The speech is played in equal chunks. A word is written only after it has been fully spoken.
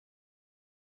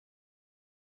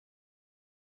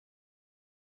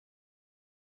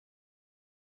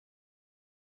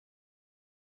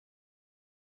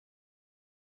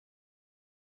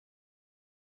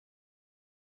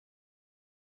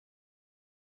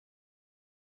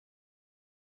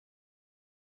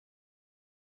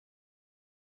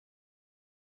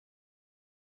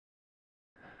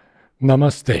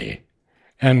Namaste,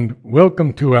 and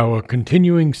welcome to our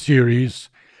continuing series,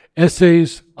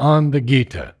 Essays on the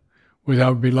Gita, with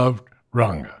our beloved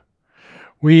Ranga.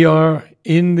 We are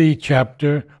in the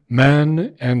chapter,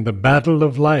 Man and the Battle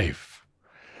of Life.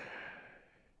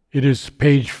 It is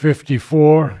page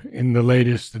 54 in the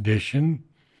latest edition,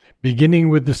 beginning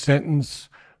with the sentence,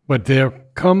 "But there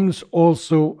comes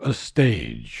also a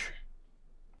stage."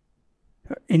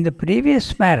 In the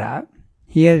previous para,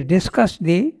 he has discussed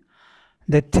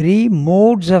the three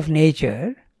modes of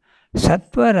nature,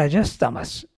 sattva, rajas,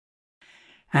 tamas.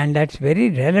 And that's very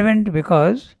relevant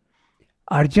because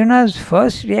Arjuna's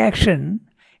first reaction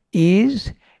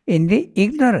is in the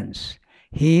ignorance.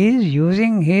 He is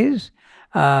using his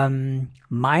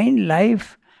mind,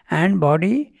 life and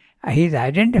body. He is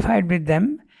identified with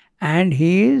them and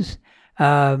he is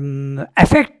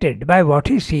affected by what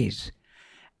he sees.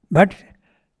 But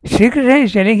Sri Krishna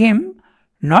is telling him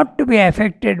not to be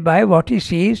affected by what he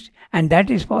sees, and that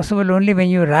is possible only when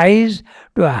you rise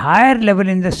to a higher level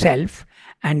in the self,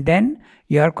 and then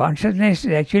your consciousness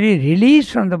is actually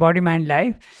released from the body, mind,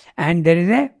 life, and there is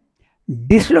a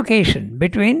dislocation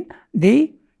between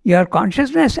your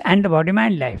consciousness and the body,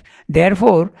 mind, life.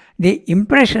 Therefore, the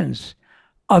impressions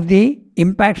of the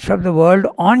impacts of the world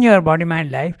on your body, mind,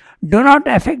 life do not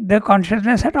affect the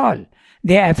consciousness at all.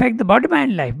 They affect the body,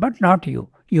 mind, life, but not you.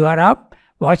 You are up,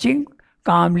 watching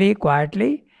calmly,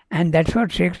 quietly, and that's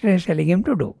what Sri Krishna is telling him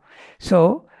to do.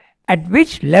 So, at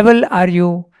which level are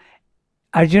you?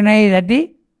 Arjuna is at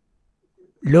the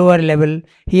lower level.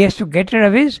 He has to get rid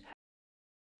of his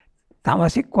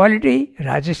tamasic quality,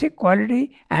 rajasic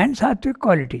quality, and sattvic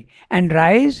quality, and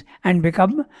rise and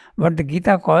become what the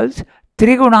Gita calls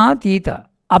Trigunatita,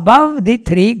 above the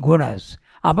three gunas,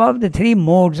 above the three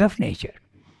modes of nature.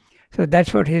 So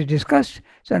that's what he has discussed.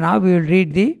 So now we will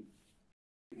read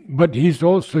But he's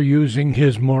also using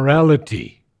his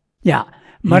morality. Yeah,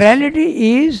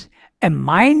 morality is a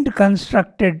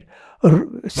mind-constructed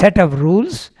set of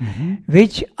rules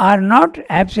which are not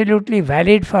absolutely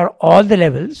valid for all the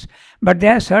levels, but they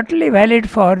are certainly valid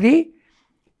for the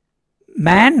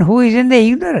man who is in the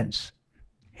ignorance.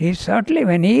 He is certainly,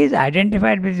 when he is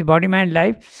identified with his body, mind,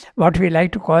 life, what we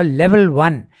like to call level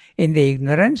 1 in the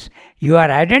ignorance, you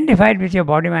are identified with your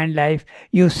body, mind, life,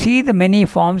 you see the many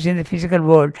forms in the physical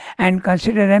world and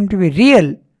consider them to be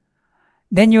real,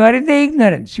 then you are in the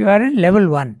ignorance, you are in level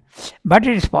 1. But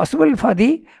it is possible for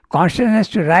the consciousness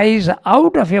to rise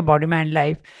out of your body, mind,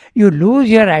 life. You lose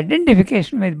your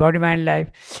identification with body, mind, life.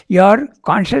 Your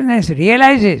consciousness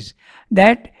realizes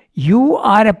that you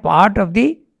are a part of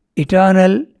the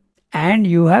eternal and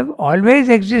you have always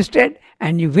existed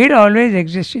and you will always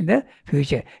exist in the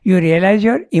future. You realize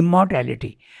your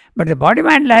immortality. But the body,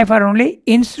 mind, life are only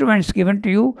instruments given to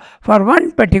you for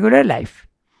one particular life.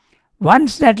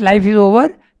 Once that life is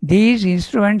over, these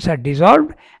instruments are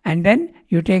dissolved and then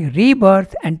you take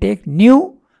rebirth and take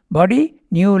new body,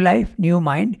 new life, new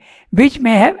mind, which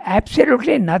may have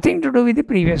absolutely nothing to do with the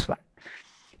previous one.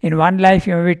 In one life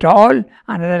you may be tall,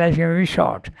 another life you may be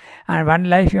short. And one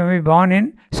life you may be born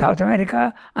in South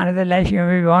America, another life you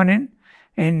may be born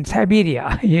in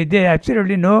Siberia. There is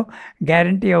absolutely no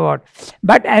guarantee of what.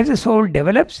 But as the soul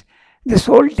develops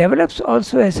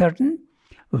also a certain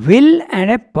will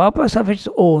and a purpose of its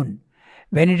own.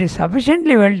 When it is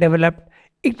sufficiently well developed,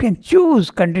 it can choose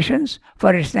conditions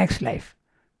for its next life.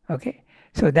 Okay?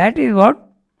 So that is what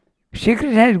Sri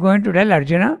Krishna is going to tell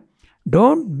Arjuna.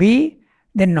 Don't be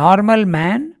the normal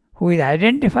man who is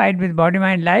identified with body,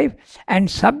 mind, life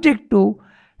and subject to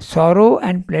sorrow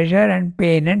and pleasure and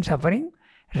pain and suffering.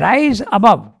 Rise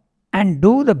above and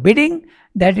do the bidding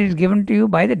that is given to you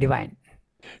by the divine.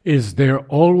 Is there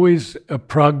always a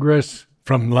progress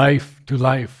from life to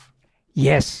life?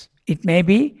 Yes, it may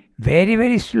be very,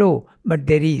 very slow, but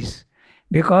there is.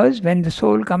 Because when the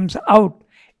soul comes out,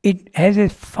 it has a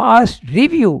fast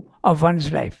review of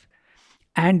one's life.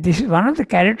 And this is one of the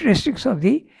characteristics of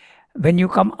when you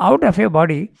come out of your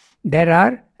body, there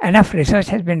are enough research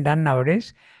has been done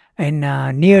nowadays in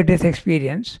near-death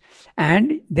experience,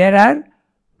 and there are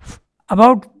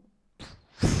about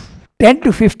 10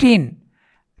 to 15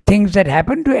 things that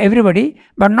happen to everybody,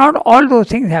 but not all those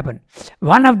things happen.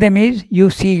 One of them is you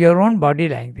see your own body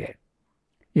lying there.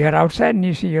 You are outside and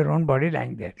you see your own body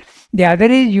lying there. The other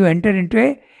is you enter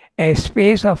into a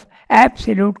space of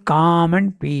absolute calm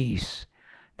and peace.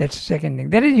 That's the second thing.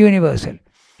 That is universal.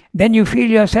 Then you feel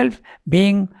yourself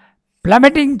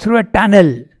plummeting through a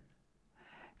tunnel.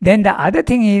 Then the other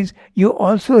thing is you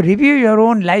also review your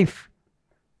own life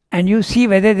and you see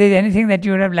whether there is anything that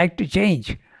you would have liked to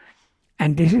change.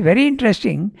 And this is very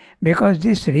interesting because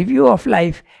this review of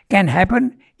life can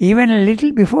happen even a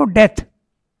little before death.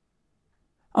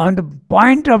 On the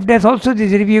point of death also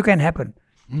this review can happen.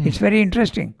 It's very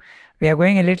interesting. We are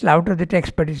going a little out of the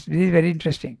text, but this is very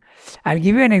interesting. I'll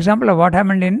give you an example of what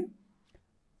happened in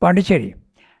Pondicherry.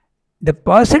 The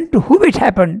person to whom it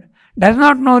happened does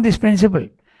not know this principle,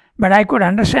 but I could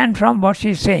understand from what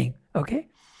she is saying. Okay,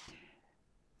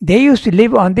 they used to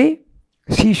live on the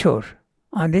seashore,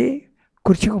 on the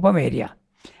Kurchikupam area.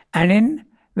 And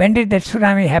when did that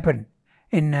tsunami happen?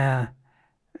 In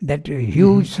that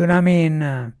huge tsunami in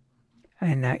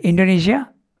Indonesia?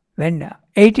 When?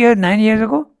 8 years, 9 years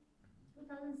ago?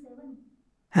 2007.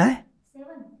 Huh?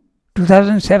 7.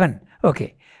 2007.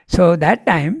 Okay. So that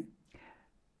time,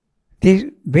 this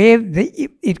wave,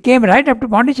 it came right up to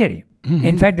Pondicherry.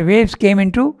 In fact, the waves came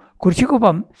into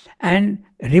Kurchikupam, and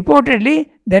reportedly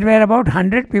there were about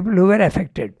 100 people who were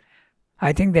affected.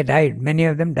 I think they died. Many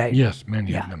of them died. Yes,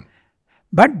 many of them.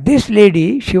 But this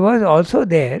lady, she was also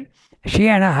there, she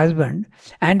and her husband,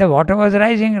 and the water was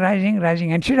rising,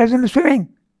 and she doesn't know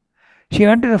swimming. She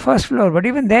went to the first floor, but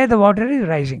even there the water is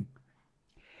rising.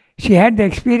 She had the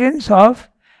experience of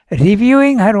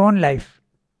reviewing her own life.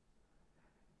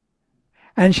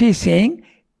 And she is saying,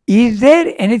 is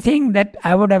there anything that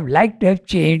I would have liked to have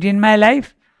changed in my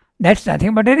life? That's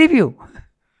nothing but a review.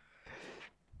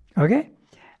 Okay?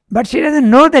 But she doesn't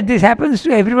know that this happens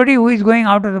to everybody who is going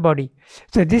out of the body.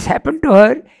 So this happened to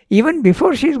her even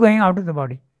before she is going out of the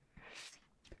body.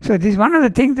 So this one of the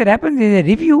things that happens is a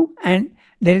review, and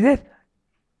there is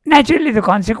naturally the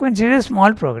consequence is a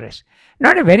small progress.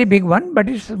 Not a very big one, but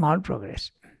it's a small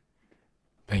progress.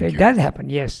 Thank So you. it does happen,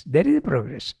 yes, there is a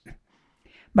progress.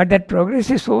 But that progress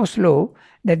is so slow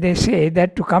that they say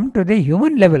that to come to the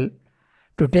human level,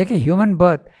 to take a human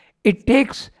birth, it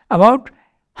takes about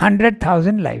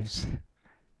 100,000 lives.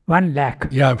 1 lakh.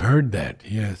 Yeah, I've heard that.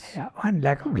 Yes. Yeah, 1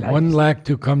 lakh of lives. 1 lakh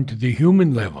to come to the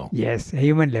human level. Yes, a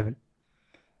human level.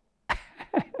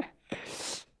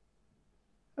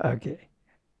 Okay.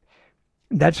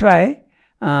 That's why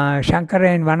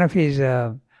Shankara in one of his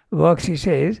works he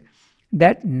says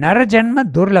that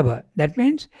Narajanma Durlabha. That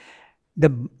means the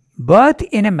birth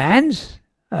in a man's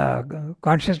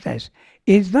consciousness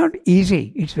is not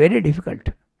easy. It's very difficult.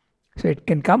 So it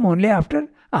can come only after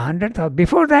 100,000.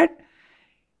 Before that,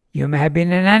 you may have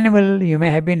been an animal, you may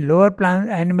have been lower plant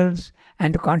animals,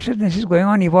 and the consciousness is going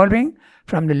on evolving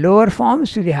from the lower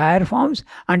forms to the higher forms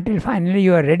until finally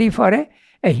you are ready for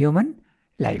a human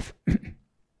life.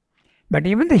 But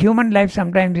even the human life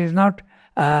sometimes is not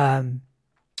a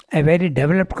very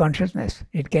developed consciousness.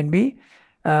 It can be,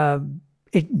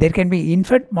 there can be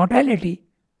infant mortality.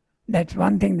 That's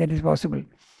one thing that is possible.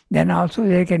 Then also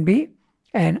there can be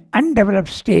an undeveloped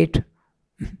state.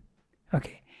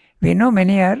 Okay, we know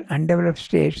many are undeveloped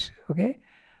states. Okay,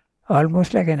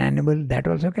 almost like an animal. That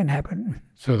also can happen.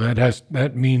 So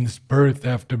that means birth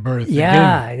after birth.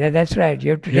 Yeah, again. that's right.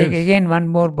 You have to take again one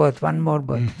more birth,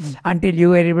 until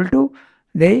you are able to.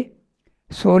 The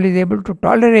soul is able to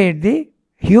tolerate the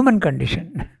human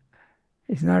condition.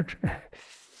 It's not.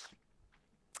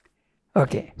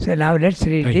 Okay, so now let's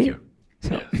read Thank the. you.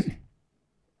 So,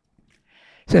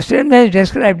 Yes. So Srimad has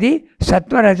described the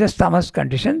Sattva, Rajas, Tamas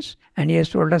conditions, and he has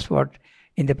told us what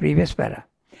in the previous para.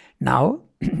 Now,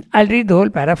 I'll read the whole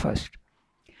para first.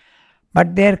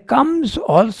 But there comes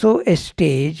also a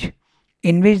stage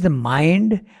in which the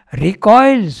mind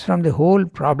recoils from the whole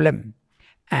problem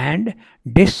and,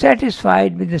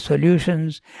 dissatisfied with the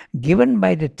solutions given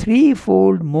by the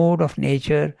threefold mode of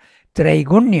nature,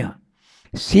 Traigunya,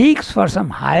 seeks for some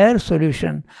higher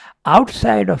solution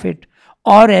outside of it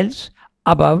or else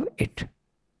above it.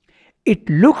 It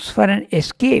looks for an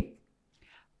escape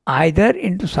either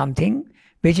into something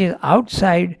which is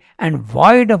outside and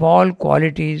void of all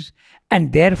qualities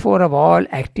and therefore of all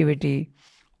activity,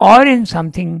 or in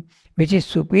something which is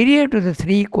superior to the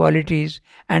three qualities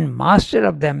and master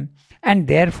of them and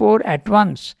therefore at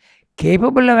once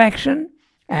capable of action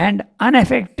and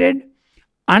unaffected,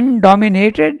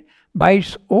 undominated by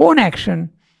its own action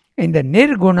in the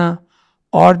Nirguna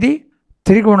or the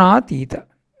Trigunatita.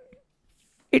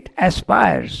 It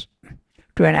aspires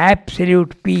to an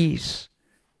absolute peace,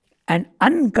 an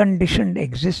unconditioned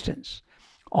existence,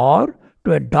 or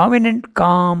to a dominant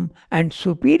calm and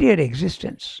superior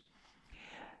existence.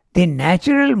 The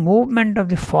natural movement of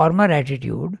the former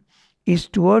attitude is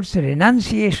towards the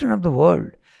renunciation of the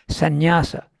world,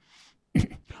 sannyasa,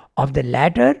 of the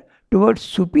latter towards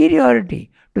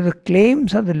superiority to the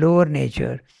claims of the lower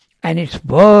nature and its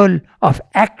whirl of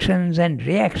actions and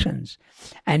reactions,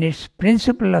 and its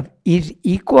principle is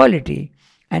equality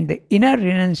and the inner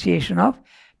renunciation of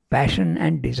passion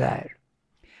and desire.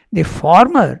 The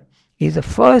former is the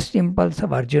first impulse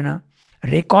of Arjuna,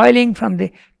 recoiling from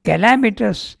the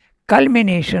calamitous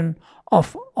culmination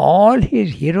of all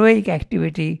his heroic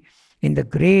activity in the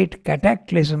great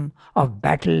cataclysm of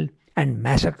battle and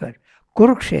massacre,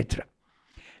 Kurukshetra.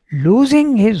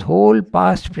 Losing his whole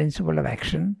past principle of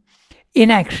action,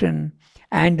 inaction,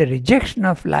 and the rejection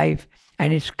of life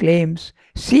and its claims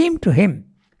seemed to him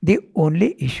the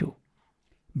only issue.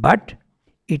 But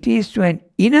it is to an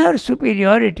inner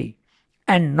superiority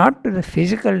and not to the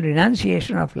physical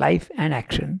renunciation of life and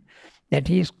action that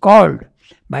he is called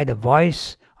by the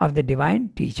voice of the divine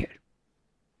teacher.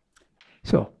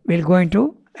 So, we'll go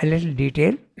into a little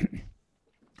detail.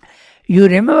 You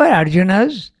remember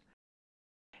Arjuna's,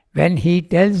 when he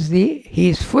tells thee he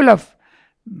is full of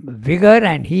vigor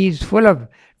and he is full of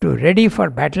ready for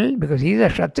battle, because he is a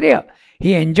Kshatriya.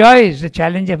 He enjoys the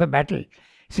challenge of a battle.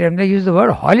 So they use the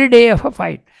word holiday of a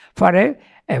fight for a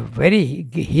very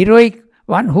heroic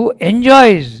one who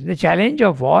enjoys the challenge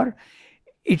of war.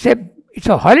 It's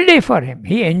a holiday for him.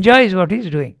 He enjoys what he's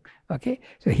doing. Okay,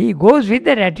 so he goes with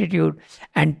that attitude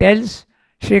and tells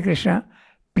Sri Krishna,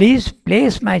 please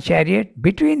place my chariot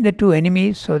between the two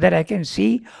enemies so that I can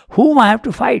see whom I have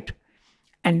to fight.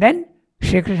 And then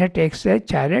Sri Krishna takes the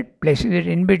chariot, places it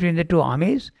in between the two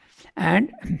armies,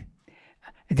 and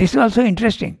this is also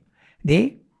interesting.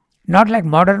 Not like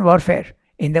modern warfare.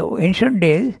 In the ancient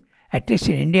days, at least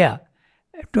in India,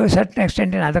 to a certain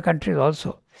extent in other countries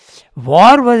also,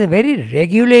 war was a very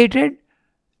regulated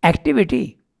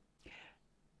activity.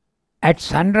 At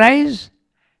sunrise,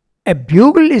 a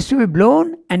bugle is to be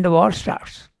blown and the war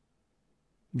starts.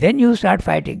 Then you start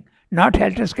fighting, not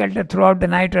helter-skelter throughout the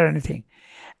night or anything.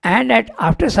 And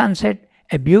after sunset,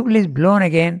 a bugle is blown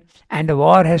again and the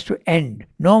war has to end.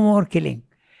 No more killing.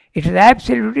 It is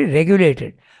absolutely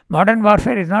regulated. Modern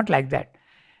warfare is not like that.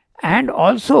 And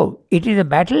also, it is a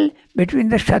battle between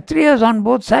the Kshatriyas on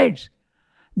both sides.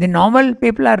 The normal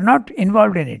people are not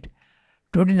involved in it.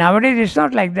 Nowadays, it's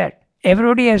not like that.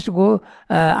 Everybody has to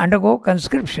undergo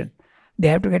conscription. They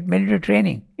have to get military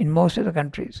training in most of the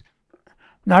countries.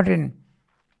 Not in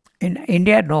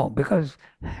India, no, because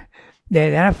there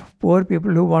are enough poor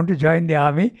people who want to join the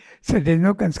army, so there is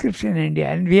no conscription in India.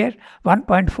 And we are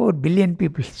 1.4 billion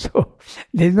people, so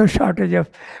there is no shortage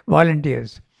of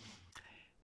volunteers.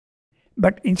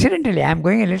 But incidentally, I am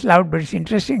going a little out, but it's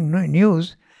interesting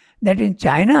news that in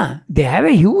China, they have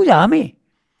a huge army.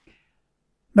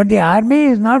 But the army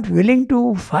is not willing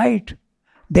to fight.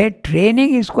 Their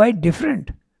training is quite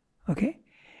different. Okay?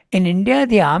 In India,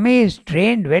 the army is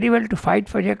trained very well to fight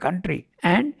for your country.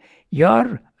 And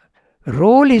your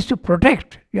role is to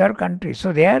protect your country.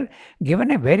 So they are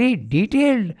given a very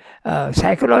detailed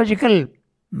psychological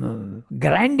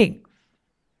grinding.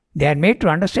 They are made to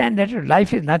understand that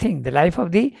life is nothing. The life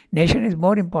of the nation is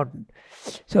more important.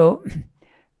 So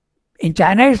in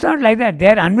China, it's not like that. They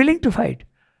are unwilling to fight.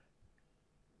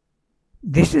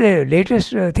 This is the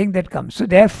latest thing that comes. So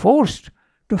they are forced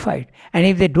to fight. And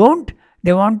if they don't,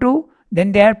 they want to,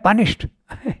 then they are punished.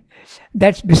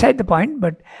 That's beside the point.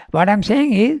 But what I'm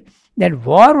saying is that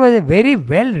war was a very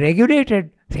well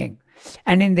regulated thing.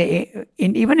 And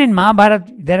even in Mahabharata,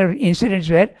 there are incidents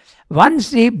where once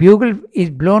the bugle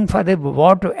is blown for the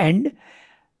war to end,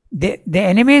 the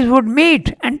enemies would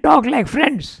meet and talk like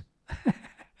friends.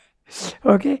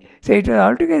 Okay? So it was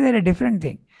altogether a different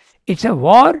thing. It's a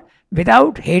war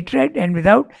without hatred and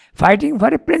without fighting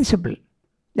for a principle.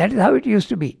 That is how it used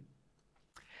to be.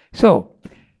 So,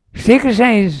 Sri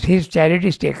Krishna his chariot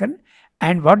is taken,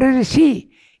 and what does he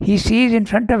see? He sees in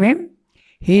front of him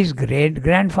his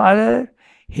great-grandfather,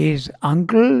 his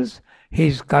uncles,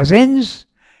 his cousins,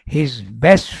 his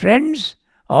best friends.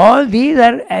 All these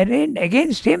are arrayed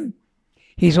against him.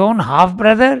 His own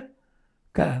half-brother,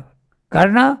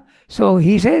 Karna. So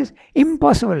he says,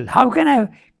 impossible. How can I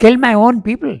kill my own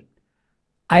people?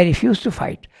 I refuse to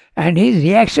fight. And his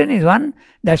reaction is one,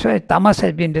 that's why tamas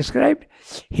has been described.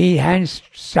 His hands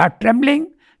start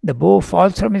trembling, the bow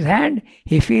falls from his hand,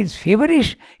 he feels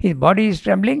feverish, his body is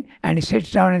trembling, and he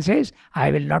sits down and says,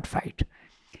 I will not fight.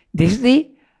 This is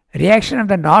the reaction of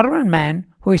the normal man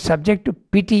who is subject to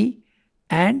pity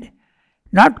and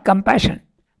not compassion,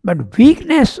 but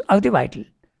weakness of the vital.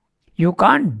 You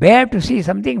can't bear to see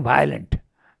something violent.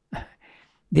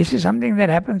 This is something that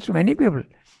happens to many people.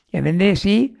 And when they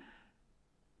see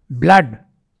blood,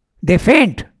 they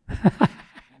faint.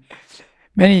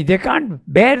 They can't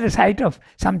bear the sight of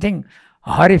something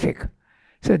horrific.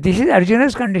 So this is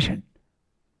Arjuna's condition.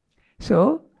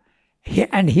 So,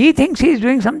 he thinks he is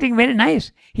doing something very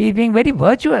nice. He is being very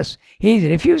virtuous. He is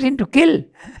refusing to kill.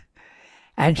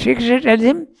 And Shri Krishna tells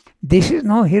him, this is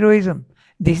no heroism.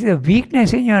 This is a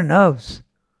weakness in your nerves.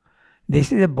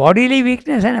 This is a bodily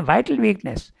weakness and a vital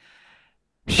weakness.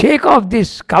 Shake off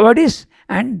this cowardice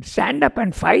and stand up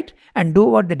and fight and do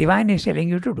what the divine is telling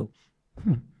you to do.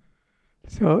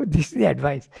 So this is the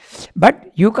advice.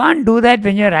 But you can't do that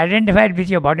when you're identified with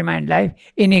your body, mind, life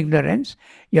in ignorance.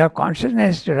 Your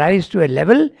consciousness rise to a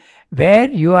level where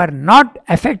you are not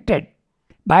affected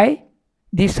by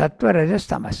the sattva, rajas,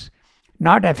 tamas.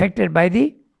 Not affected by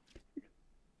the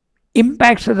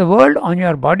impacts of the world on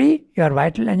your body, your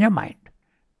vital and your mind.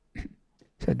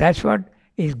 So that's what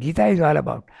Gita is all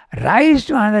about. Rise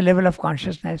to another level of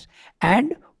consciousness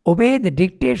and obey the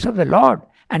dictates of the Lord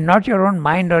and not your own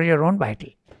mind or your own vital.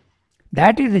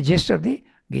 That is the gist of the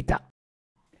Gita.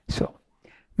 So,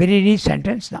 we read each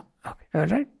sentence now. Okay, all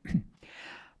right.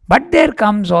 But there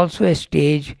comes also a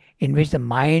stage in which the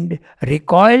mind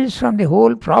recoils from the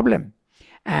whole problem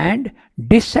and,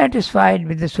 dissatisfied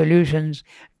with the solutions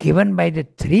given by the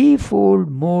threefold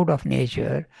mode of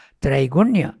nature,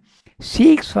 Traigunya,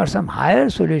 seeks for some higher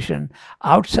solution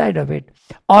outside of it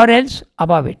or else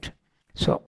above it.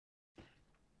 So,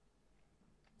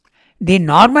 the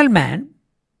normal man,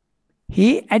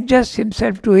 he adjusts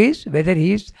himself to whether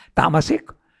he is tamasic.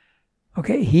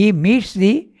 Okay, he meets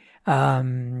the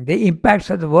impacts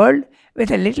of the world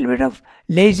with a little bit of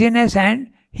laziness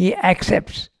and he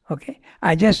accepts. Okay,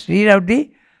 I just read out the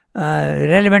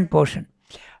relevant portion.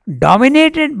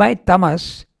 Dominated by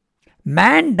tamas,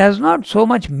 man does not so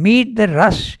much meet the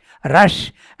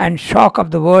rush and shock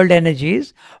of the world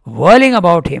energies whirling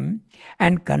about him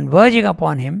and converging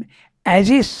upon him as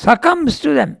he succumbs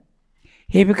to them.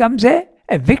 He becomes a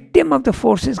victim of the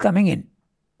forces coming in.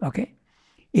 Okay?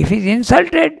 If he is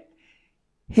insulted,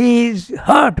 he is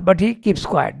hurt, but he keeps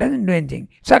quiet, doesn't do anything,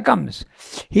 succumbs.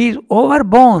 He is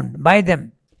overborne by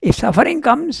them. If suffering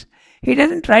comes, he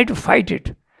doesn't try to fight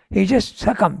it. He just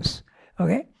succumbs.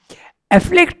 Okay?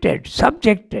 Afflicted,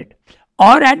 subjected,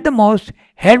 or at the most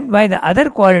helped by the other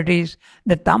qualities,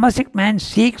 the tamasic man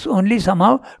seeks only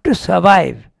somehow to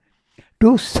survive,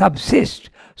 to subsist,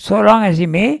 so long as he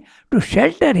may, to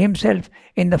shelter himself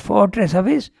in the fortress of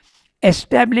his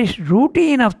established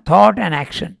routine of thought and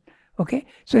action. Okay?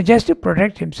 So just to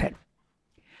protect himself.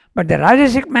 But the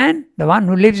Rajasic man, the one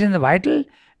who lives in the vital,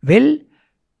 will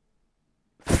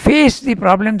face the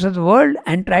problems of the world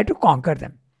and try to conquer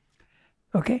them.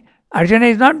 Okay? Arjuna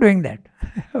is not doing that.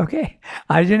 Okay?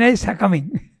 Arjuna is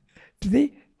succumbing to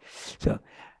the... So,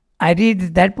 I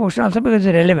read that portion also because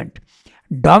it's relevant.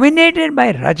 Dominated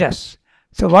by rajas.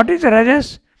 So, what is the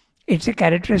rajas? It's a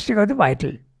characteristic of the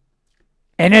vital.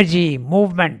 Energy,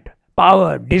 movement,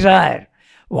 power, desire,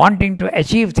 wanting to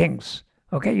achieve things.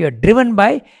 Okay? You are driven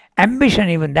by ambition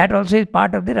even. That also is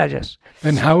part of the rajas.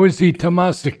 And how is he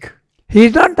tamasic? He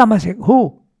is not tamasic.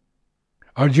 Who?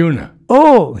 Arjuna.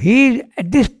 Oh, he at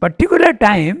this particular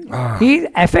time, he is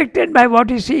affected by what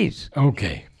he sees.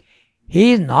 Okay.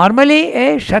 He is normally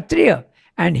a Kshatriya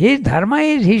and his dharma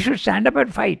is he should stand up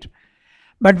and fight.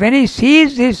 But when he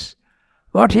sees this,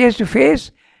 what he has to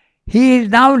face, he is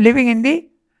now living in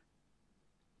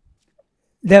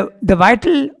the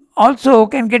vital also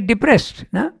can get depressed.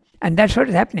 No? And that's what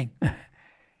is happening.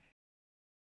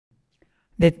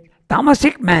 The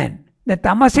tamasic man, the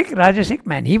tamasic rajasic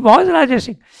man, he was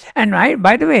rajasic. And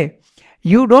by the way,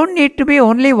 you don't need to be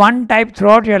only one type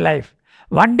throughout your life.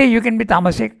 One day you can be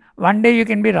tamasic, one day you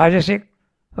can be rajasic.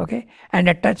 Okay? And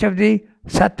a touch of the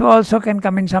sattva also can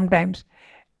come in sometimes.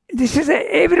 This is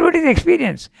everybody's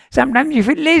experience. Sometimes you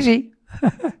feel lazy.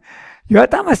 You are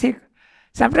tamasic.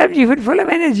 Sometimes you feel full of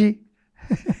energy.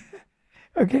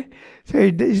 Okay? So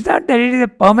it's not that it is a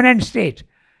permanent state.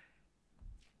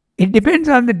 It depends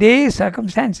on the day,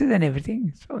 circumstances and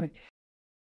everything. So,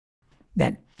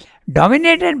 then,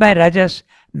 dominated by rajas,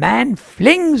 man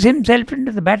flings himself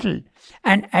into the battle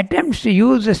and attempts to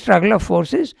use the struggle of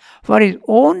forces for his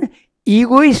own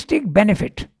egoistic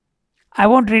benefit. I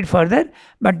won't read further,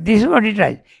 but this is what he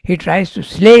tries. He tries to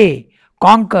slay,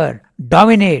 conquer,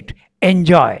 dominate,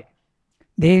 enjoy.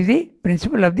 This is the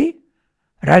principle of the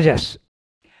rajas.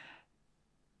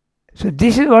 So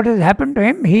this is what has happened to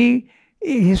him. He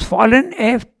is fallen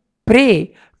a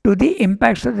prey to the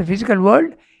impacts of the physical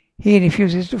world. He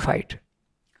refuses to fight.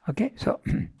 Okay, so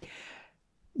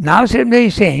now Srimad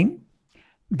is saying,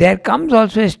 there comes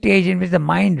also a stage in which the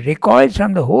mind recoils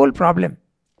from the whole problem.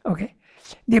 Okay,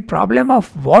 the problem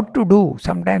of what to do.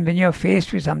 Sometimes when you are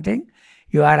faced with something,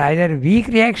 you are either a weak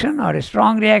reaction or a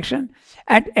strong reaction.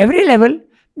 At every level,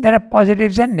 there are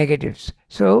positives and negatives.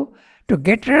 So, to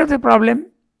get rid of the problem,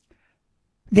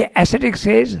 the ascetic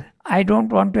says, I don't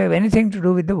want to have anything to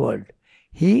do with the world.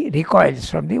 He recoils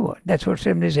from the world. That's what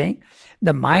Srimad is saying.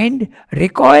 The mind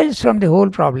recoils from the whole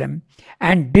problem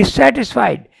and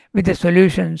dissatisfied with the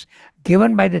solutions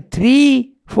given by the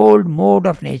threefold mode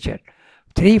of nature.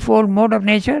 Threefold mode of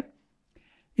nature,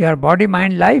 your body,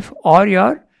 mind, life, or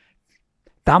your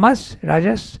tamas,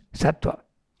 rajas, sattva.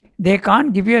 They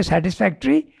can't give you a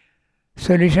satisfactory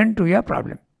solution to your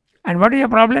problem. And what is your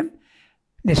problem?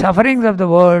 The sufferings of the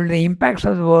world, the impacts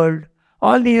of the world,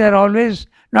 all these are always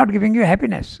not giving you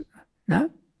happiness.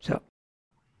 No? So,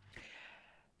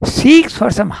 seeks for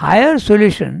some higher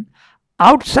solution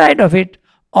outside of it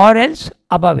or else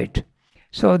above it.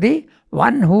 So, the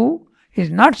one who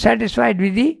is not satisfied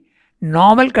with the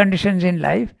normal conditions in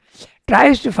life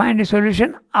tries to find a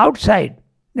solution outside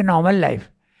the normal life.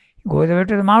 He goes away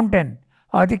to the mountain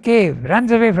or the cave,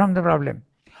 runs away from the problem,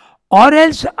 or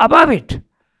else above it.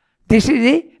 This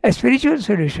is a spiritual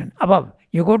solution. Above,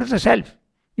 you go to the self.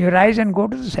 You rise and go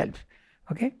to the self.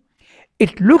 Okay?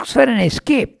 It looks for an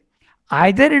escape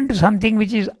either into something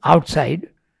which is outside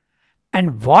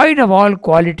and void of all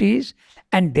qualities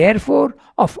and therefore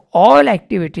of all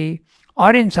activity,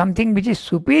 or in something which is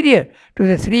superior to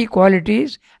the three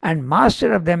qualities and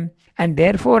master of them, and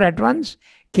therefore at once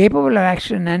capable of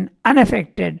action and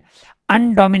unaffected,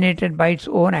 undominated by its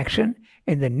own action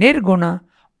in the nirguna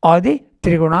or the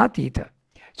trigunatita.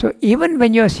 So even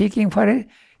when you are seeking for a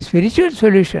spiritual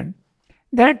solution,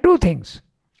 there are two things.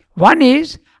 One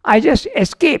is, I just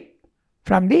escape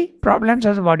from the problems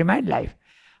of the body, mind, life.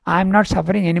 I am not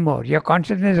suffering anymore. Your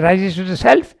consciousness rises to the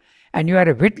self and you are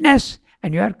a witness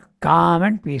and you are calm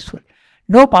and peaceful.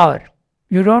 No power.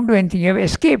 You don't do anything. You have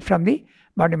escaped from the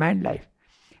body, mind, life.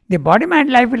 The body, mind,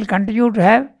 life will continue to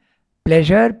have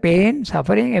pleasure, pain,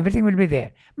 suffering, everything will be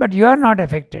there. But you are not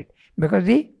affected because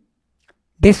the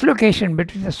dislocation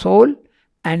between the soul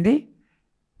and the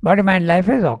body, mind, life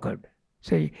has occurred.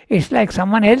 So it's like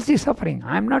someone else is suffering.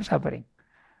 I am not suffering.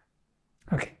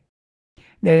 Okay.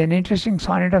 There is an interesting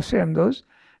sonnet of Sri Aurobindo,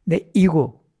 the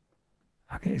ego.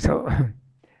 Okay, so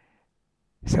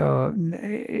Sri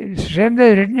Aurobindo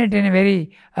has written it in a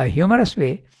very humorous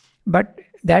way, but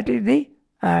that is the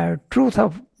truth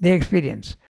of the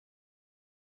experience.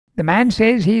 The man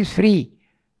says he is free.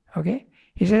 Okay,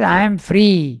 he says, I am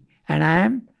free and I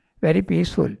am very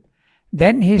peaceful.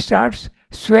 Then he starts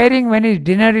swearing when his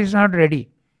dinner is not ready.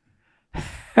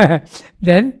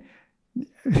 Then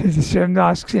Sri Aurobindo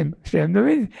asks him,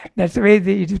 that's the way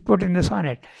it is put in the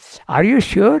sonnet. Are you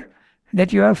sure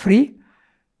that you are free?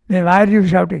 Then why are you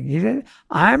shouting? He says,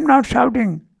 I am not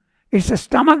shouting. It's the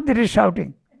stomach that is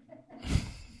shouting.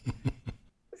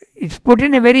 It's put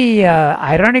in a very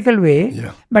ironical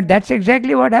way, but that's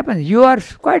exactly what happens. You are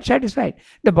quite satisfied.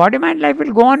 The body, mind, life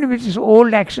will go on with its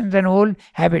old actions and old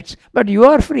habits, but you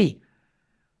are free.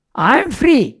 I am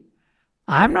free.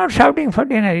 I am not shouting for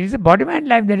dinner. It's the body, mind,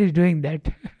 life that is doing that.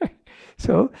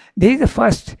 So, this is the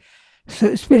first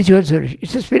spiritual solution.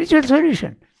 It's a spiritual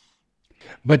solution.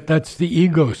 But that's the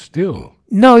ego still.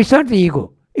 No, it's not the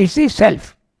ego. It's the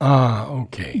self. Ah,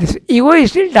 okay. This ego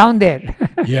is still down there.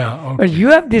 Yeah, okay. But you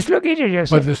have dislocated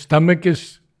yourself. But the stomach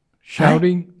is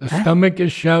shouting? The stomach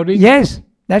is shouting? Yes,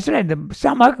 that's right. The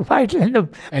stomach fights and the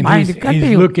mind continues.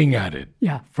 He's looking at it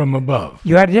Yeah. from above.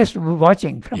 You are just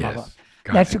watching from Yes, above.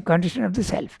 got That's it. the condition of the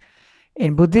self.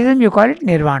 In Buddhism, you call it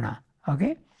nirvana.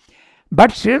 Okay?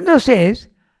 But Sri Aurobindo says,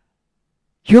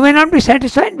 you may not be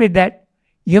satisfied with that.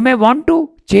 You may want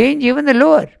to change even the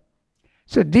lower.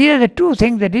 So these are the two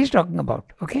things that he is talking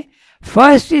about. Okay?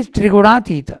 First is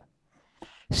trigunatita.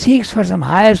 Seeks for some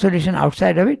higher solution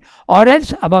outside of it or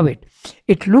else above it.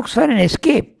 It looks for an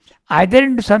escape either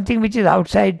into something which is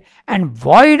outside and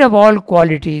void of all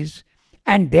qualities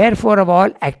and therefore of all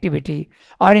activity,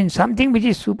 or in something which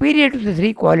is superior to the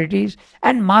three qualities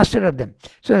and master of them.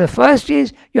 So the first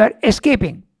is you are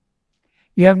escaping.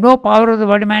 You have no power of the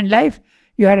body, mind, life.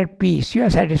 You are at peace. You are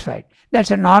satisfied.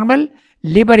 That's a normal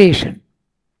liberation.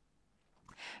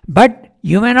 But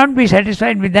you may not be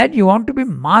satisfied with that. You want to be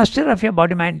master of your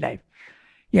body, mind, life.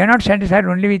 You are not satisfied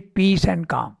only with peace and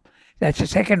calm. That's the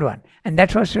second one. And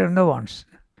that's what Sri Aurobindo wants.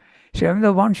 Sri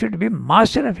Aurobindo wants you to be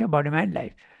master of your body, mind,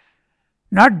 life.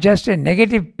 Not just a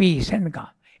negative peace and calm.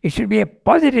 It should be a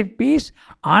positive peace,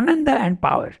 ananda and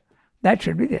power. That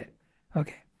should be there.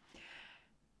 Okay.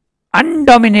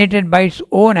 Undominated by its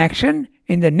own action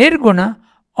in the nirguna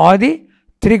or the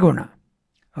triguna.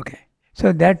 Okay.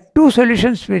 So there are two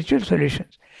solutions, spiritual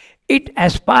solutions. It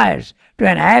aspires to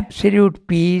an absolute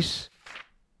peace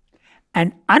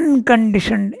and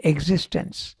unconditioned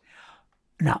existence.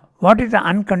 Now, what is the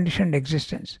unconditioned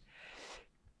existence?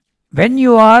 When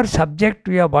you are subject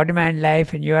to your body, mind,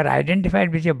 life and you are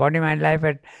identified with your body, mind, life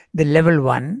at the level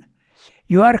 1,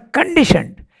 you are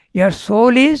conditioned. Your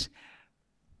soul is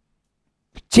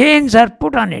chains are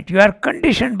put on it. You are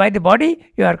conditioned by the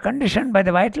body, you are conditioned by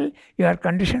the vital, you are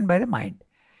conditioned by the mind.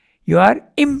 You are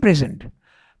imprisoned.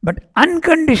 But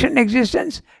unconditioned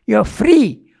existence, you are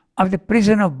free of the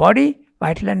prison of body,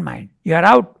 vital and mind. You are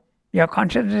out. Your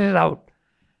consciousness is out.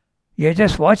 You are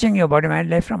just watching your body, mind,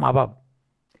 life from above.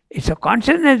 It's a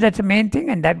consciousness that's the main thing,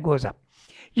 and that goes up.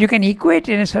 You can equate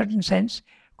in a certain sense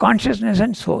consciousness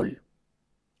and soul.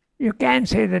 You can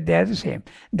say that they are the same.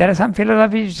 There are some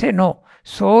philosophies which say no,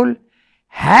 soul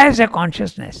has a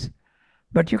consciousness.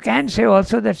 But you can say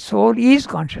also that soul is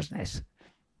consciousness.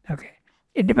 Okay.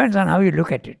 It depends on how you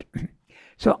look at it.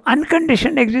 So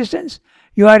unconditioned existence,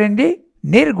 you are in the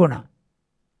nirguna.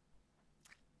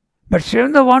 But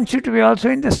Srivanda wants you to be also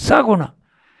in the saguna.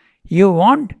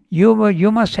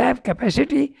 You must have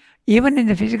capacity, even in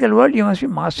the physical world, you must be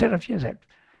master of yourself.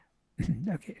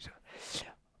 Okay, so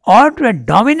or to a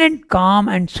dominant, calm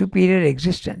and superior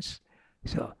existence.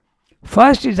 So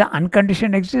first is the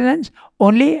unconditioned existence,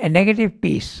 only a negative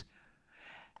peace.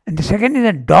 And the second is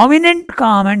a dominant,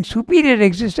 calm and superior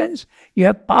existence. You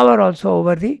have power also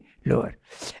over the lower.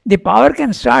 The power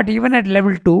can start even at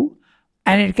level 2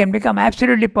 and it can become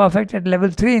absolutely perfect at level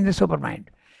 3 in the supermind.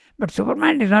 But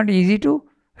supermind is not easy to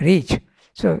reach.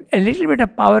 So a little bit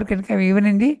of power can come even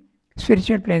in the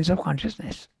spiritual planes of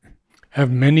consciousness. Have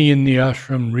many in the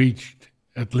ashram reached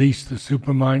at least the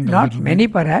supermind? Not many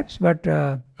perhaps, but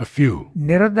a few.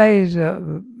 Narada is,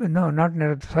 no, not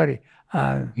Narada, sorry.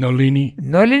 Nolini?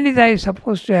 Nolinida is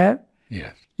supposed to have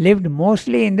Yes. lived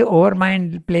mostly in the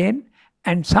overmind plane,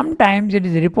 and sometimes it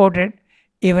is reported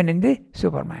even in the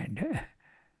supermind.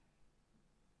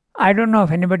 I don't know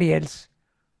of anybody else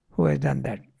who has done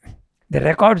that. The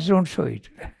records don't show it.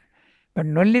 But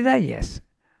Nolinida, yes.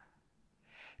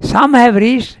 Some have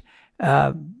reached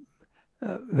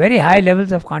very high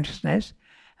levels of consciousness,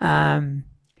 but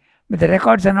the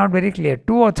records are not very clear.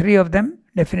 2 or 3 of them,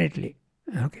 definitely.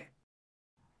 Okay.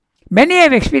 Many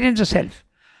have experienced the self.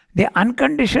 The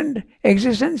unconditioned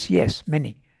existence, yes,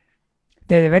 many.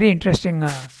 There is a very interesting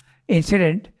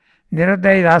incident. Narad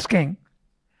is asking,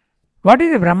 what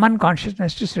is the Brahman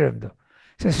consciousness to Srivanda?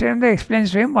 So Srivanda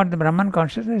explains to him what the Brahman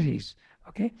consciousness is.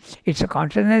 Okay, it's a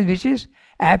consciousness which is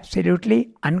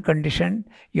absolutely unconditioned.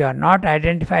 You are not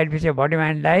identified with your body,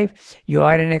 mind, life. You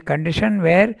are in a condition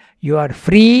where you are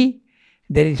free.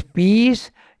 There is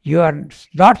peace. You are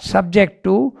not subject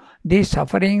to the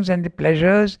sufferings and the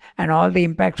pleasures and all the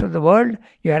impacts of the world.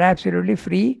 You are absolutely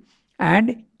free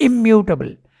and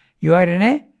immutable. You are in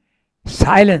a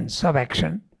silence of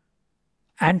action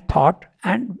and thought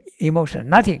and emotion.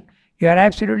 Nothing. You are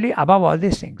absolutely above all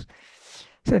these things.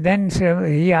 So then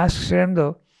he asks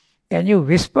Srivanda, can you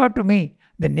whisper to me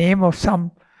the name of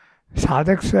some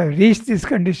sadhaks who have reached this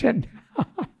condition?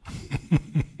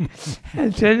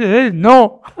 And says,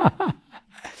 no.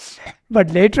 But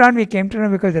later on we came to know,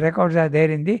 because the records are there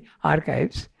in the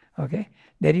archives. Okay,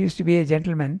 there used to be a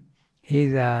gentleman.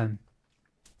 His name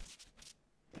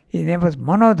was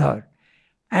Manodhar.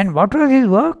 And what was his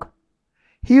work?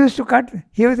 He used to cut.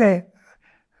 He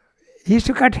used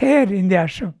to cut hair in the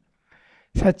ashram.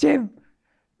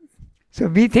 So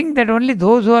we think that only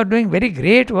those who are doing very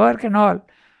great work and all,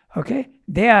 okay,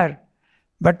 they are.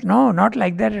 But no, not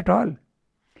like that at all.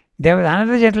 There was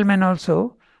another gentleman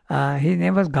also. His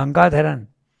name was Gangadharan.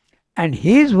 And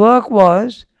his work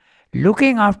was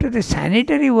looking after the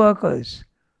sanitary workers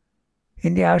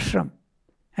in the ashram.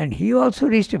 And he also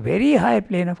reached a very high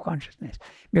plane of consciousness,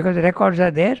 because the records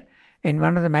are there. In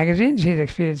one of the magazines, his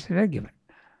experiences were given.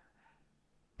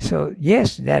 So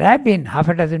yes, there have been half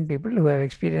a dozen people who have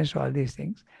experienced all these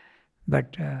things.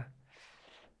 But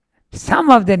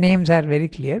some of the names are very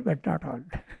clear, but not all.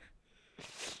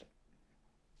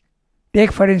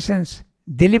 Take for instance,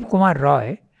 Dilip Kumar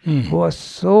Roy, who was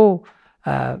so,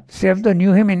 Srivanda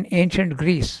knew him in ancient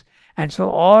Greece. And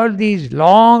so all these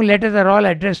long letters are all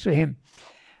addressed to him.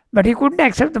 But he couldn't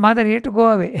accept the mother, he had to go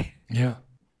away. Yeah.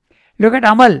 Look at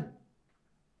Amal.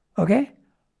 Okay?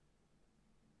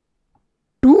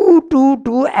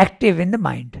 Too active in the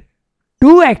mind.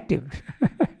 Too active.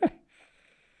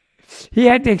 He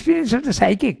had the experience of the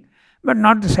psychic, but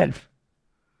not the self.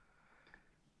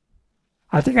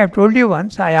 I think I've told you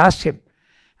once, I asked him,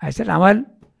 I said, Amal,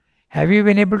 have you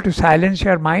been able to silence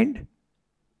your mind?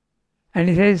 And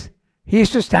he says, he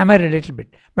used to stammer a little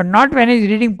bit, but not when he's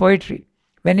reading poetry.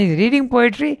 When he's reading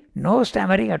poetry, no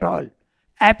stammering at all.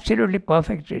 Absolutely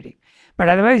perfect reading. But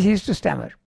otherwise he used to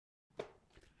stammer.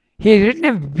 He has written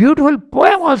a beautiful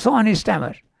poem also on his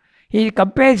stammer. He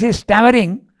compares his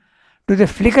stammering to the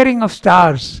flickering of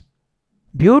stars.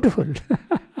 Beautiful.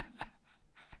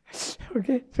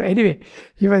 Okay, so anyway,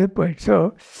 he was a poet.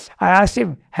 So I asked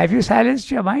him, have you silenced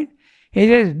your mind? He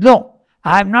says, no,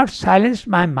 I have not silenced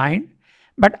my mind,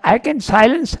 but I can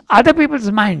silence other people's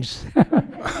minds.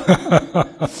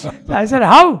 So I said,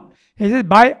 how? He says,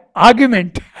 by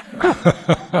argument.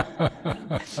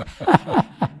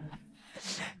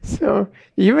 So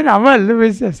even Amal, who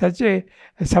is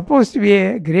supposed to be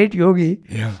a great yogi,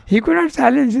 he could not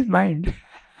silence his mind.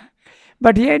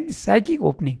 But he had psychic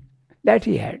opening. That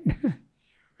he had.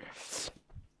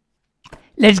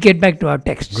 Let's get back to our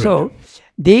text. Good. So,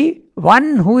 the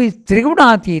one who is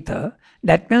Triguna-atita,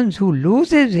 that means who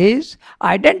loses his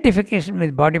identification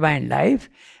with body, mind,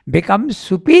 life, becomes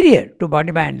superior to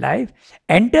body, mind, life,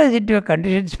 enters into a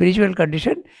condition, spiritual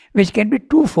condition, which can be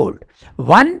twofold.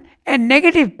 One, a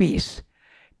negative peace.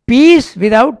 Peace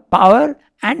without power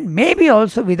and maybe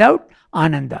also without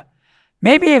ananda.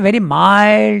 Maybe a very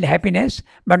mild happiness,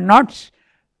 but not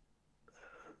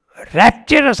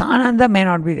rapturous ananda may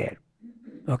not be there.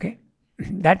 Okay?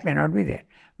 That may not be there.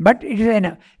 But it is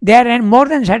enough. They are more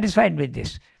than satisfied with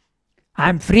this. I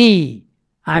am free.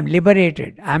 I am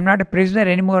liberated. I am not a prisoner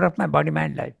anymore of my body,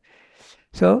 mind, life.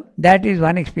 So that is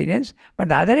one experience. But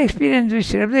the other experience which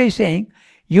Srivada is saying,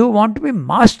 you want to be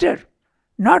master,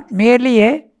 not merely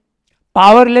a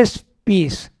powerless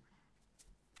peace.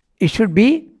 It should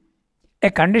be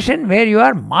a condition where you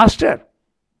are master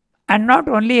and not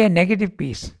only a negative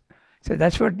peace. So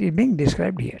that's what is being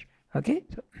described here. Okay?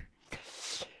 So,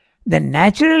 the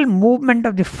natural movement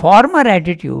of the former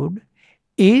attitude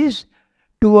is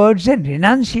towards a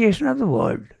renunciation of the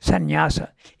world,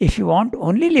 sannyasa. If you want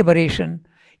only liberation,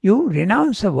 you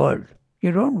renounce the world.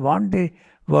 You don't want the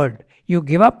world. You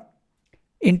give up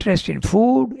interest in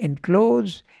food, in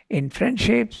clothes, in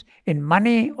friendships, in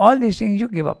money, all these things you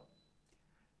give up.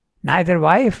 Neither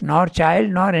wife, nor child,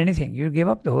 nor anything. You give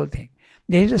up the whole thing.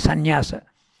 There is a sannyasa.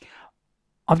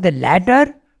 Of the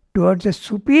latter, towards the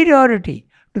superiority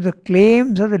to the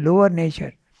claims of the lower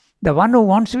nature. The one who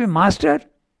wants to be master,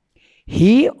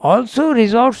 he also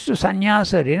resorts to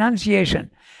sannyasa,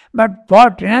 renunciation. But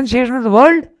what? Renunciation of the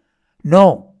world?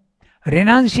 No.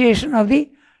 Renunciation of the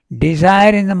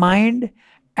desire in the mind,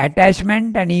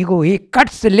 attachment and ego. He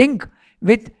cuts the link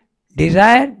with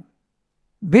desire,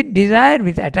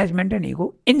 with attachment and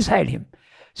ego inside him.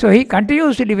 So he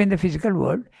continues to live in the physical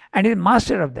world and is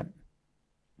master of them.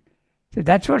 So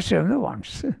that's what Srivada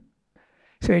wants.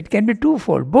 So it can be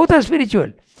twofold. Both are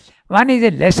spiritual. One is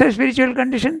a lesser spiritual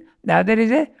condition, the other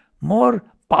is a more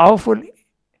powerful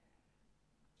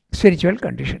spiritual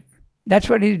condition. That's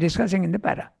what he is discussing in the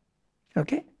para.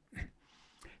 Okay?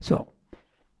 So,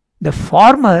 the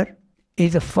former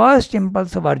is the first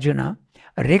impulse of Arjuna,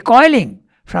 recoiling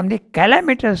from the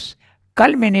calamitous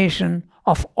culmination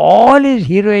of all his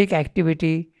heroic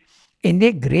activity in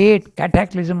the great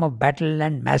cataclysm of battle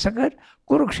and massacre,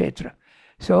 Kurukshetra.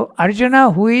 So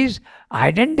Arjuna, who is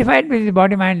identified with his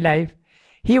body, mind, life,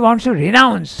 he wants to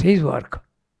renounce his work.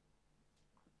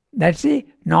 That's the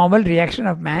normal reaction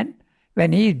of man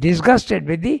when he is disgusted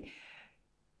with the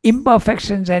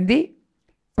imperfections and the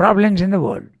problems in the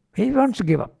world. He wants to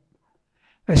give up.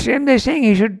 The same they are saying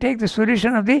he should take the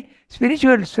solution of the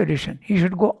spiritual solution. He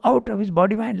should go out of his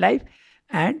body, mind, life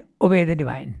and obey the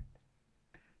divine.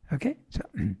 Okay? So,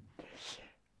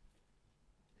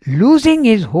 losing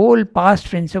his whole past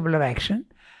principle of action.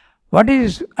 What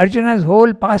is Arjuna's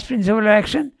whole past principle of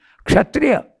action?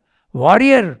 Kshatriya,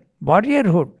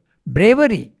 warriorhood,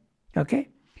 bravery. Okay?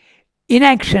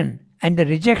 Inaction and the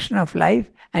rejection of life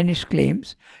and its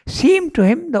claims seem to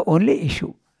him the only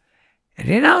issue.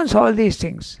 Renounce all these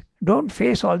things. Don't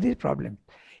face all these problems.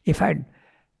 If I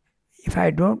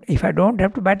don't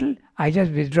have to battle, I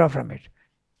just withdraw from it.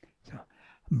 So,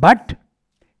 but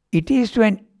it is to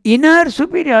an inner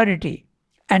superiority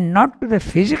and not to the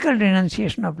physical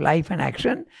renunciation of life and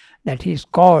action that he is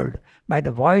called by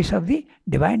the voice of the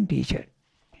divine teacher.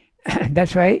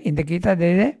 That's why in the Gita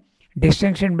there is a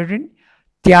distinction between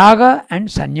Tyaga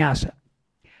and Sannyasa.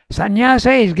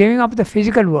 Sannyasa is giving up the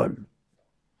physical world.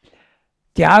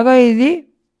 Tyaga is the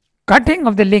cutting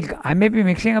of the link. I may be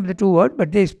mixing up the two words,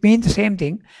 but they mean the same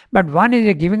thing. But one is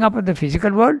a giving up of the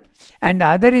physical world, and the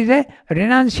other is a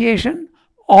renunciation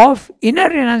of inner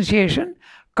renunciation,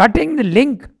 cutting the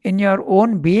link in your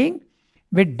own being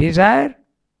with desire,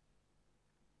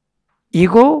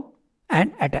 ego,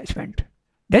 and attachment.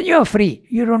 Then you are free.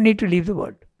 You don't need to leave the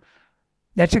world.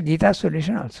 That's a Gita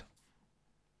solution also.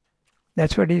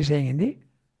 That's what he is saying in the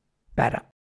para.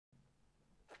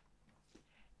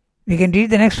 We can read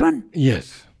the next one?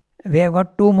 Yes. We have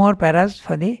got 2 more paras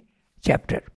for the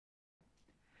chapter.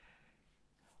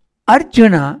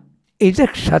 Arjuna is a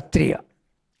Kshatriya,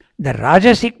 the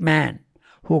Rajasic man,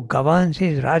 who governs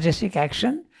his Rajasic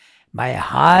action by a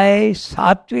high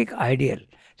Sattvic ideal.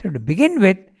 So to begin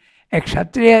with, a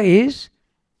Kshatriya is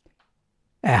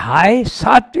a high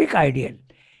Sattvic ideal.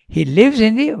 He lives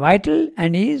in the vital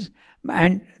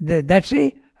that's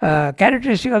the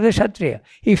characteristic of the Kshatriya.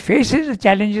 He faces the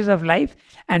challenges of life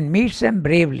and meets them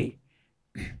bravely.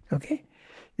 Okay?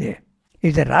 There.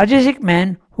 Is the Rajasic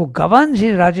man who governs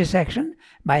his Rajas action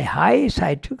by high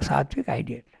Sattvic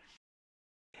ideal.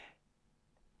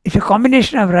 It's a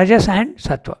combination of Rajas and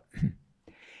Sattva.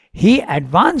 He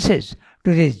advances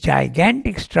to this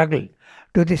gigantic struggle,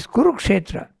 to this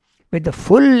Kurukshetra, with the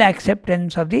full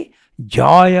acceptance of the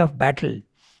joy of battle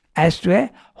as to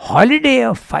a holiday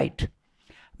of fight,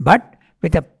 but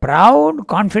with a proud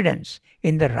confidence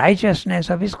in the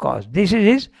righteousness of his cause. This is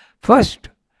his first,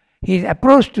 his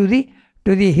approach to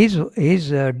his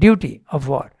duty of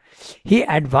war. He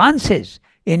advances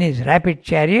in his rapid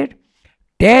chariot,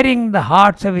 tearing the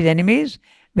hearts of his enemies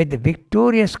with the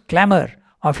victorious clamor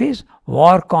of his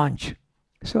war conch.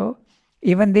 So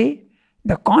even the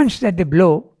conch that they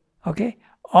blow, okay,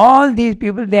 all these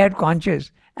people, they had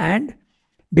conches, and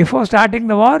before starting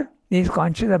the war, these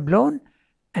conches are blown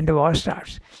and the war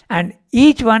starts. And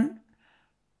each one,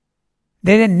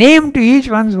 there is a name to each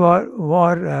one's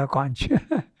war conch.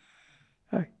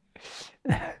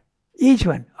 Each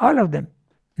one, all of them.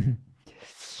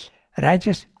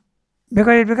 Righteous,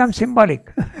 because it becomes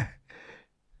symbolic.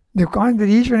 The conch that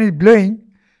each one is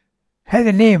blowing has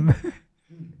a name.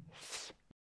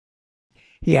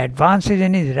 He advances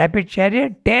in his rapid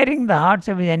chariot, tearing the hearts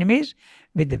of his enemies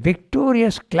with the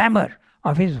victorious clamor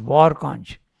of his war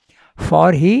conch.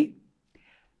 For he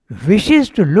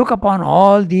wishes to look upon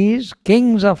all these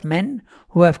kings of men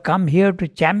who have come here to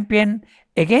champion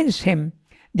against him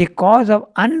the cause of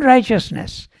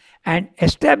unrighteousness and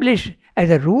establish as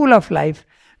a rule of life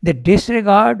the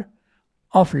disregard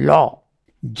of law,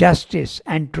 justice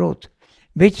and truth,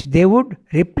 which they would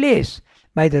replace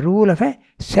by the rule of a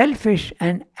selfish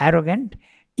and arrogant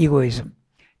egoism.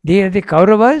 They are the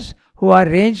Kauravas who are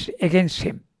ranged against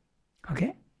him.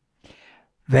 Okay?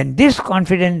 When this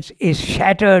confidence is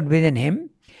shattered within him,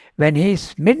 when he is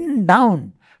smitten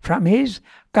down from his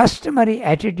customary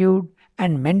attitude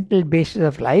and mental basis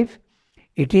of life,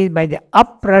 it is by the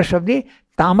uprush of the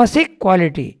tamasic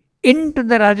quality into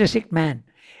the Rajasic man,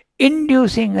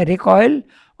 inducing a recoil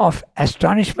of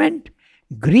astonishment,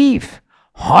 grief,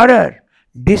 horror,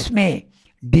 dismay,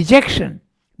 dejection,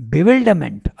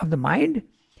 bewilderment of the mind,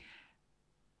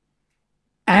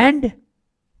 and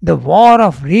the war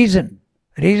of reason.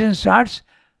 Reason starts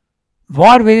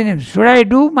war within him. Should I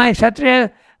do my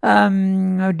Kshatriya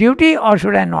duty or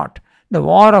should I not? The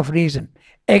war of reason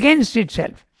against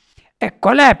itself. A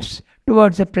collapse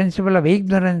towards the principle of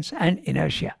ignorance and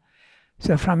inertia.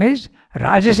 So from his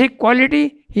Rajasic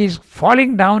quality, he is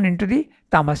falling down into the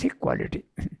Tamasic quality.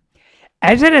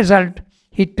 As a result,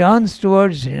 he turns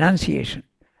towards renunciation.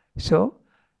 So,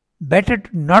 better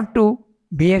not to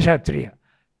be a Kshatriya.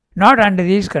 Not under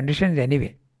these conditions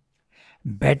anyway.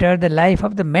 Better the life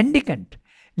of the mendicant,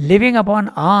 living upon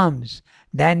alms,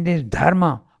 than this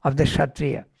dharma of the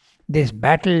Kshatriya. This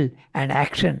battle and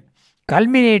action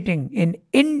culminating in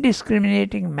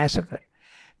indiscriminating massacre.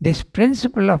 This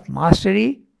principle of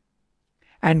mastery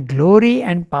and glory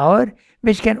and power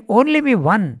which can only be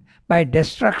won by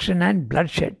destruction and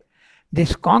bloodshed.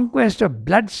 This conquest of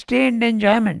blood-stained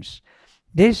enjoyments.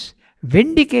 This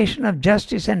vindication of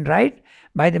justice and right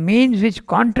by the means which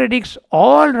contradicts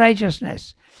all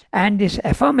righteousness, and this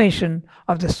affirmation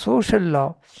of the social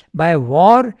law by a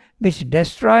war which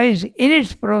destroys in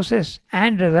its process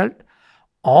and result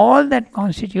all that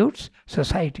constitutes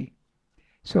society.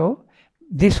 So,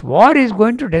 this war is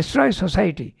going to destroy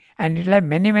society and it will have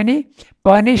many, many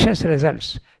pernicious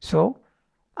results. So,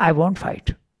 I won't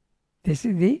fight. This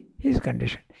is his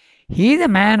condition. He is a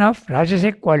man of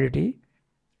Rajasic quality,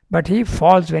 but he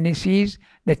falls when he sees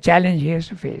the challenge he has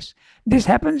to face. This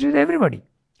happens with everybody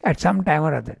at some time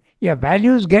or other. Your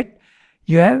values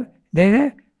there's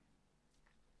a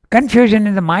confusion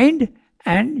in the mind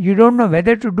and you don't know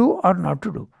whether to do or not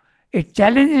to do. It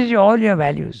challenges all your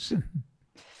values.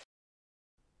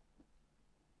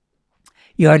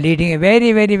 You are leading a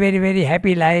very, very, very, very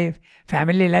happy life.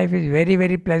 Family life is very,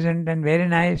 very pleasant and very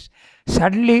nice.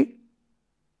 Suddenly,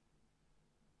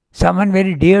 someone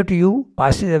very dear to you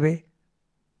passes away.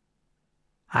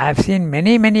 I have seen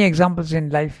many, many examples in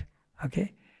life.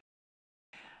 Okay.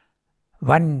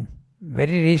 Very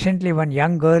recently, one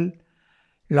young girl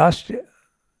lost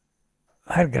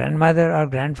her grandmother or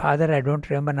grandfather, I don't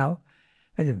remember now.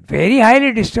 Was very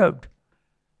highly disturbed.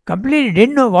 Completely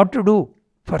didn't know what to do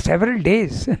for several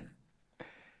days.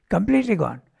 Completely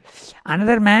gone.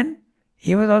 Another man,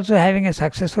 he was also having a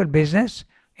successful business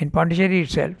in Pondicherry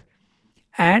itself,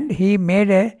 and he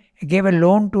gave a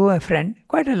loan to a friend,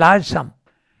 quite a large sum.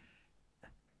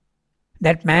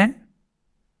 That man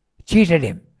cheated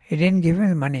him. He didn't give him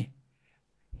the money.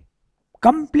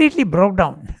 Completely broke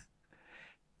down.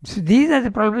 So these are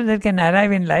the problems that can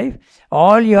arrive in life.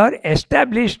 All your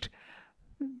established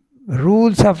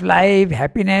rules of life,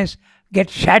 happiness, get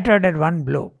shattered at one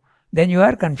blow. Then you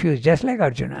are confused, just like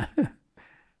Arjuna.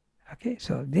 Okay,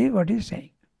 so this is what he is saying.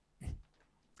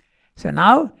 So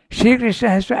now Sri Krishna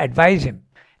has to advise him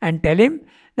and tell him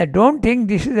that don't think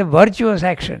this is a virtuous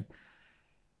action.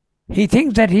 He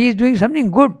thinks that he is doing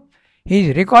something good. He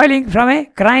is recoiling from a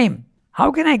crime.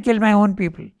 How can I kill my own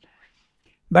people?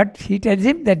 But he tells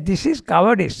him that this is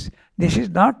cowardice. This is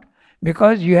not,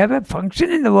 because you have a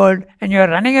function in the world and you are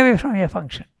running away from your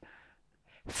function.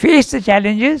 Face the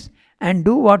challenges and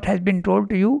do what has been told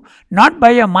to you, not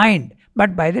by your mind,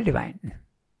 but by the divine.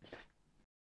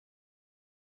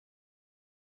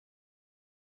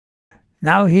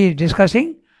 Now he is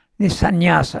discussing the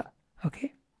sannyasa.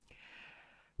 Okay.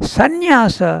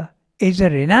 Sannyasa is a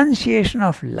renunciation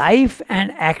of life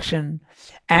and action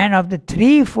and of the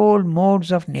threefold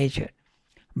modes of nature.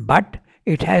 But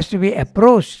it has to be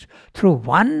approached through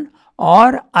one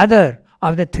or other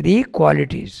of the three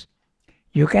qualities.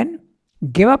 You can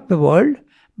give up the world,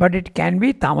 but it can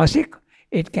be tamasic,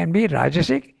 it can be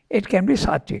rajasic, it can be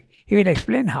sattvic. He will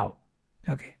explain how.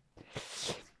 Okay.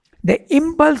 The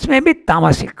impulse may be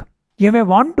tamasic. You may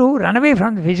want to run away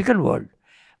from the physical world,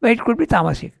 but it could be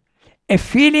tamasic. A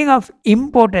feeling of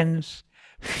impotence,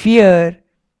 fear,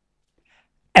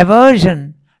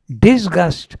 aversion,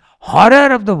 disgust,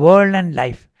 horror of the world and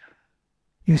life.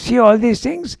 You see all these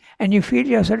things and you feel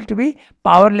yourself to be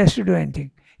powerless to do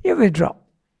anything. You withdraw.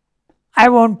 I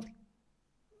won't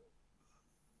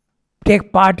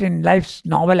take part in life's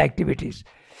novel activities.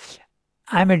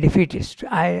 I am a defeatist.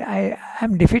 I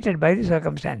am defeated by the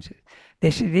circumstances.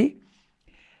 This is the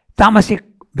tamasic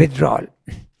withdrawal.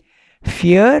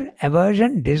 Fear,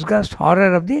 aversion, disgust,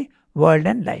 horror of the world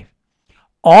and life.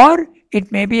 Or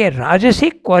it may be a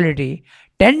rajasic quality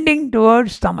tending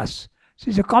towards tamas. So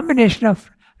it's a combination of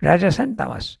rajas and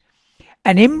tamas.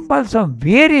 An impulse of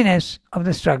weariness of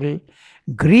the struggle,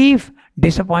 grief,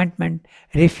 disappointment,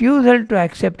 refusal to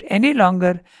accept any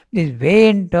longer this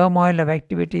vain turmoil of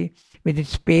activity with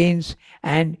its pains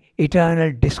and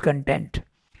eternal discontent.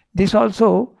 This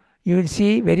also you will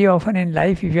see very often in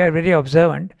life, if you are very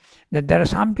observant, that there are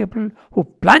some people who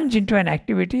plunge into an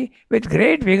activity with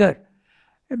great vigor.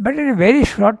 But in a very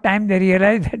short time they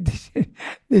realize that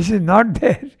this is not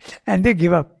there and they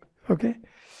give up. Okay?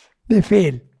 They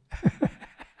fail.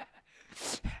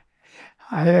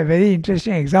 I have a very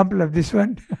interesting example of this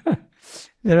one.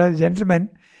 There was a gentleman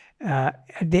at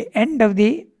the end of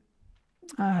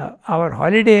our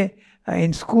holiday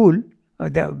in school.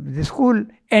 The school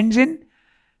ends in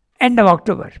end of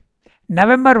October.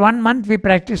 November 1 month we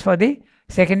practice for the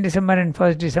 2nd December and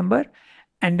 1st December,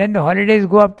 and then the holidays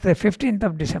go up to the 15th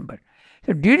of December.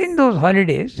 So during those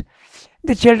holidays,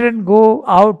 the children go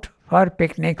out for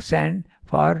picnics and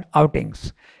for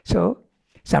outings. So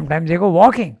sometimes they go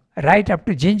walking right up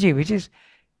to Jinji, which is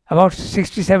about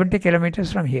 60-70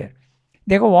 kilometers from here.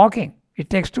 They go walking. It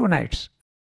takes 2 nights.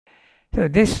 So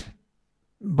this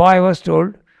boy was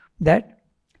told that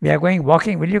we are going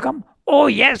walking. Will you come? Oh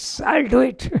yes, I'll do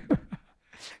it.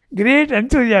 Great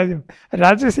enthusiasm,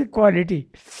 rajasic quality.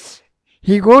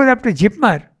 He goes up to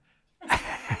Jipmer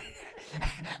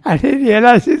and he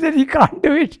realizes that he can't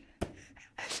do it.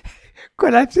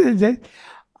 Collapses and says,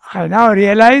 I now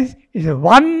realize it's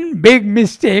one big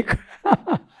mistake.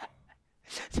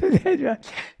 So there's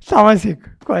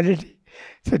tamasic quality.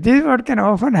 So this is what can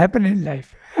often happen in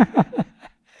life.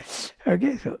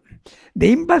 Okay, so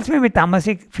the impulse may be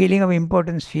tamasic, feeling of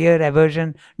impotence, fear,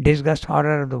 aversion, disgust,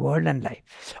 horror of the world and life.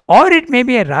 Or it may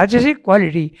be a rajasic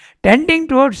quality tending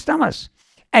towards tamas,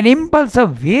 an impulse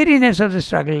of weariness of the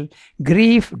struggle,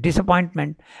 grief,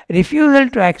 disappointment, refusal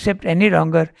to accept any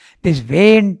longer this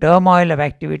vain turmoil of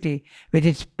activity with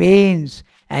its pains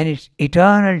and its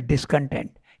eternal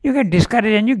discontent. You get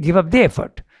discouraged and you give up the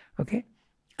effort. Okay.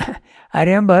 I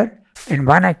remember in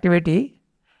one activity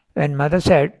when mother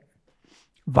said,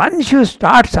 once you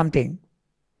start something,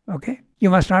 okay, you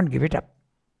must not give it up.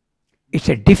 It's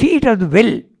a defeat of the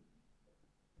will,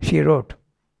 she wrote.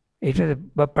 It was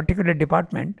a particular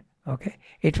department, okay.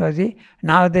 It was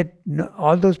now that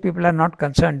all those people are not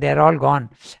concerned, they are all gone,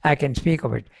 I can speak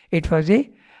of it. It was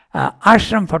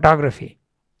ashram photography,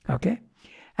 okay.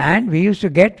 And we used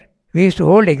to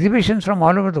hold exhibitions from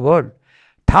all over the world.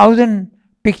 1,000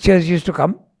 pictures used to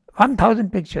come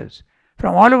 1,000 pictures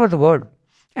from all over the world.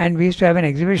 And we used to have an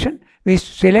exhibition. We used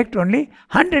to select only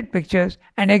 100 pictures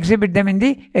and exhibit them in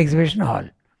the exhibition hall.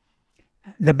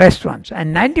 The best ones.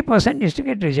 And 90% used to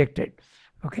get rejected.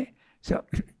 Okay. So,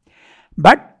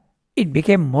 but it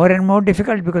became more and more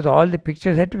difficult because all the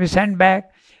pictures had to be sent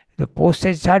back. The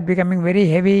postage started becoming very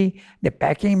heavy. The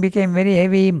packing became very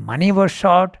heavy. Money was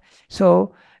short.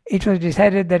 So it was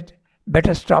decided that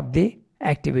better stop the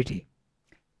activity.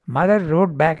 Mother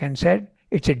wrote back and said,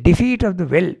 it's a defeat of the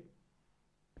will.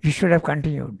 You should have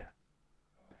continued.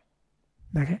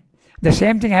 Okay. The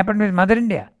same thing happened with Mother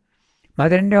India.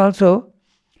 Mother India also,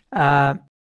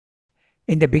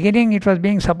 in the beginning it was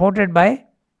being supported by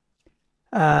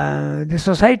the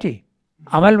society.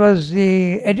 Amal was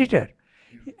the editor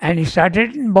and he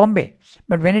started in Bombay.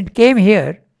 But when it came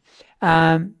here,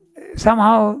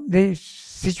 somehow the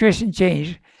situation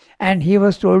changed and he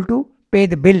was told to pay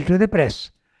the bill to the press.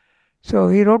 So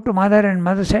he wrote to Mother and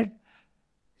Mother said,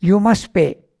 you must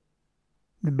pay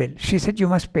the bill. She said, you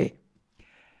must pay.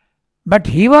 But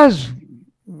he was,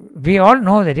 we all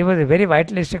know that he was a very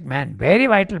vitalistic man, very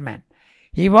vital man.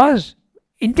 He was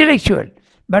intellectual,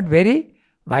 but very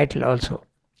vital also.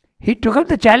 He took up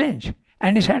the challenge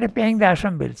and he started paying the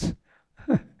ashram bills.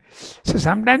 So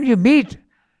sometimes you meet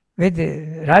with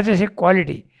Rajasic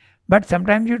quality, but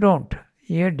sometimes you don't.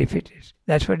 You're defeated.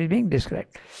 That's what is being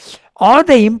described. Or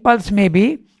the impulse may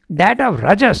be that of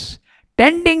Rajas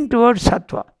tending towards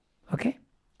Sattva. Okay?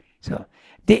 So,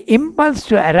 the impulse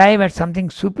to arrive at something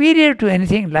superior to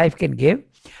anything life can give,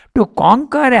 to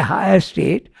conquer a higher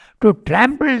state, to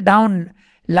trample down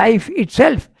life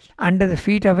itself under the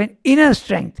feet of an inner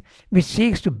strength which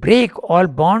seeks to break all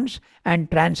bonds and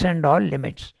transcend all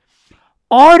limits.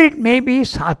 Or it may be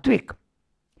sattvic,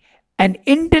 an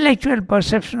intellectual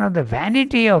perception of the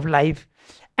vanity of life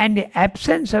and the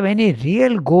absence of any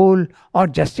real goal or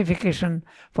justification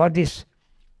for this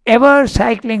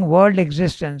ever-cycling world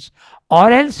existence,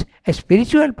 or else a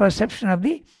spiritual perception of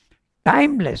the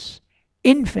timeless,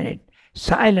 infinite,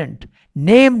 silent,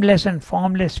 nameless and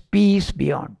formless peace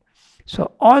beyond.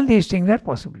 So all these things are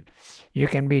possible. You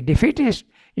can be defeatist,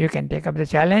 you can take up the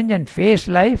challenge and face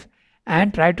life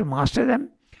and try to master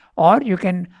them, or you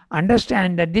can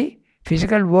understand that the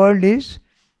physical world is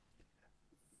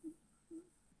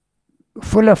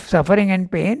full of suffering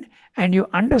and pain, and you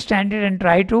understand it and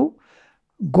try to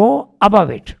go above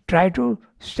it, try to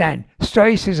stand.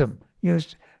 Stoicism, you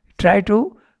try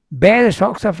to bear the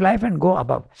shocks of life and go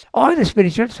above. Or the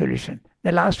spiritual solution.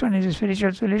 The last one is the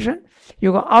spiritual solution.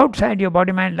 You go outside your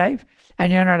body-mind life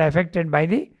and you're not affected by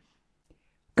the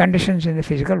conditions in the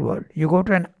physical world. You go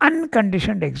to an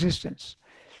unconditioned existence.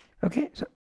 Okay, so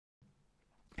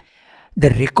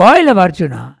the recoil of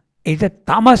Arjuna is a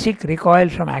tamasic recoil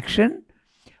from action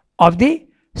of the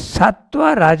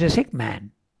sattva rajasic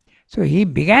man. So he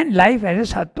began life as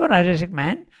a sattva rajasic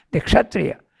man, the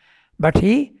kshatriya, but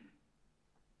he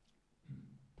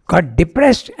got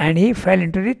depressed and he fell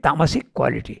into the tamasic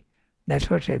quality. That's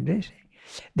what they say.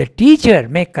 The teacher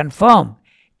may confirm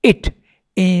it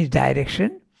in his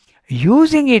direction,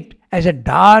 using it as a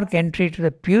dark entry to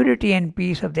the purity and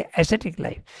peace of the ascetic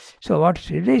life. So what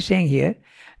Sridhar is saying here,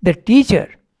 the teacher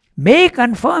may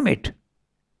confirm it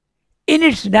in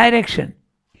its direction.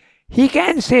 He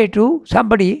can say to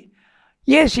somebody,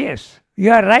 yes,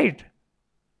 you are right.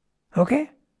 Okay?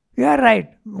 You are right.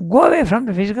 Go away from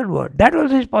the physical world. That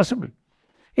also is possible.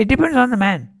 It depends on the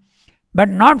man. But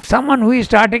not someone who is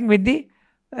starting with the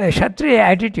Kshatriya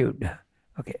attitude.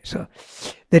 Okay, so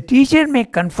the teacher may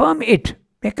confirm it,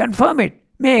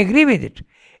 may agree with it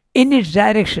in its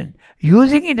direction,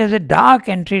 using it as a dark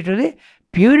entry to the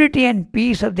purity and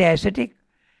peace of the ascetic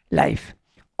life.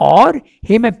 Or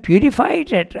he may purify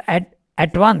it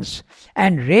at once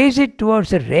and raise it towards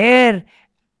the rare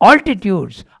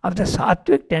altitudes of the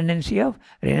sattvic tendency of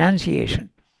renunciation.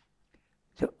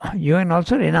 So you can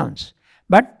also renounce,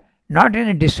 but not in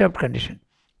a disturbed condition.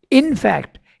 In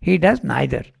fact, he does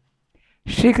neither.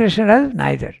 Sri Krishna does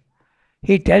neither.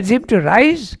 He tells him to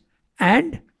rise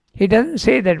and he doesn't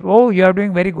say that, oh, you are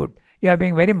doing very good, you are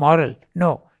being very moral.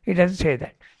 No, he doesn't say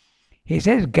that. He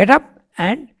says, get up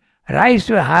and rise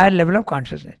to a higher level of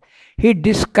consciousness. He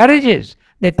discourages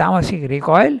the tamasic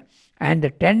recoil and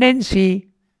the tendency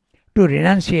to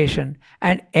renunciation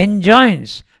and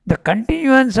enjoins the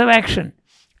continuance of action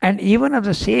and even of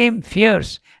the same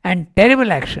fierce and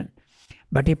terrible action.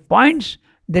 But he points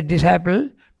the disciple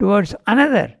towards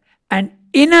another, an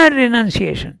inner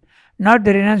renunciation, not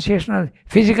the renunciation of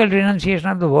physical renunciation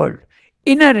of the world,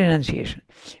 inner renunciation,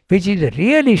 which is the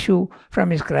real issue from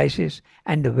his crisis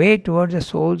and the way towards the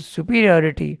soul's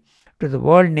superiority to the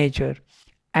world nature,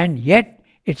 and yet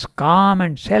It's calm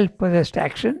and self-possessed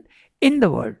action in the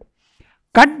world.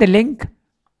 Cut the link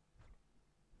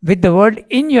with the world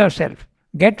in yourself.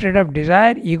 Get rid of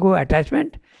desire, ego,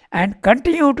 attachment, and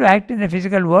continue to act in the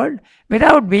physical world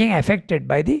without being affected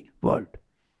by the world.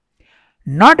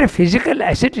 Not a physical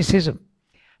asceticism,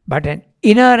 but an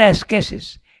inner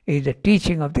ascesis is the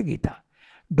teaching of the Gita.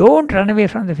 Don't run away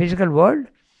from the physical world,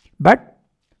 but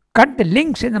cut the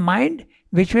links in the mind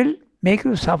which will make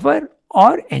you suffer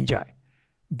or enjoy.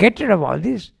 Get rid of all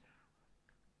this.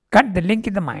 Cut the link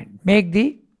in the mind. Make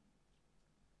the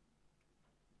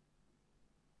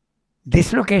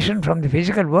dislocation from the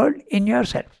physical world in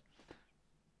yourself.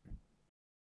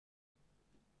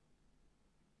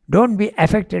 Don't be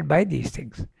affected by these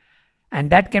things. And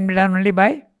that can be done only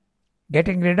by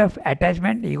getting rid of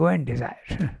attachment, ego and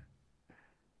desire.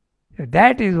 So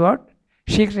that is what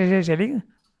Shri Krishna is telling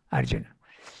Arjuna.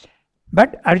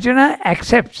 But Arjuna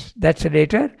accepts, that's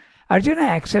later. Arjuna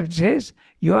accepts, says,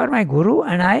 you are my guru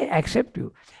and I accept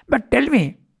you. But tell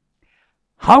me,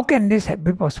 how can this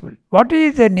be possible? What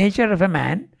is the nature of a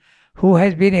man who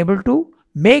has been able to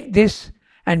make this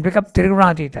and become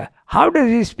Trigunatita? How does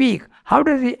he speak? How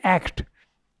does he act?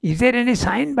 Is there any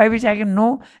sign by which I can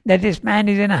know that this man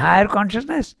is in a higher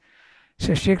consciousness?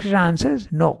 So Shri Krishna answers,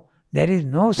 no, there is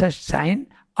no such sign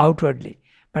outwardly,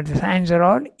 but the signs are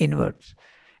all inwards.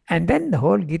 And then the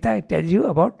whole Gita tells you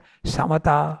about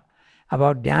samatha,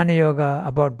 about dhyana yoga,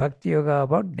 about bhakti yoga,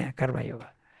 about karma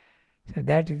yoga. So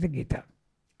that is the Gita.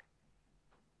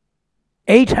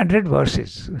 800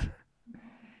 verses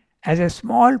as a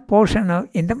small portion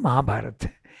in the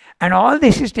Mahabharata. And all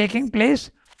this is taking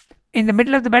place in the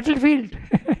middle of the battlefield.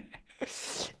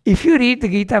 If you read the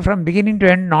Gita from beginning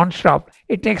to end non-stop,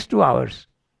 it takes 2 hours.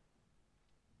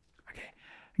 Okay.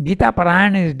 Gita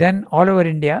Parayana is done all over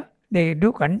India. They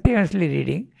do continuously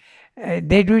reading.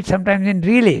 They do it sometimes in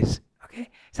relays. Okay.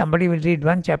 Somebody will read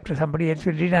one chapter, somebody else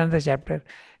will read another chapter.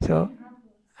 So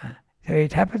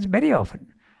it happens very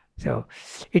often. So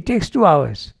it takes 2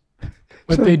 hours.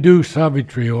 But so, they do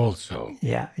Savitri also.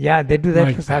 Yeah, they do that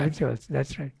like for Savitri also.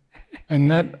 That's right. And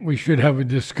that we should have a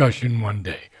discussion one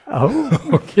day. Oh.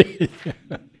 Okay.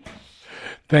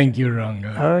 Thank you,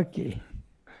 Ranga. Okay.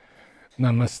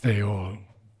 Namaste all.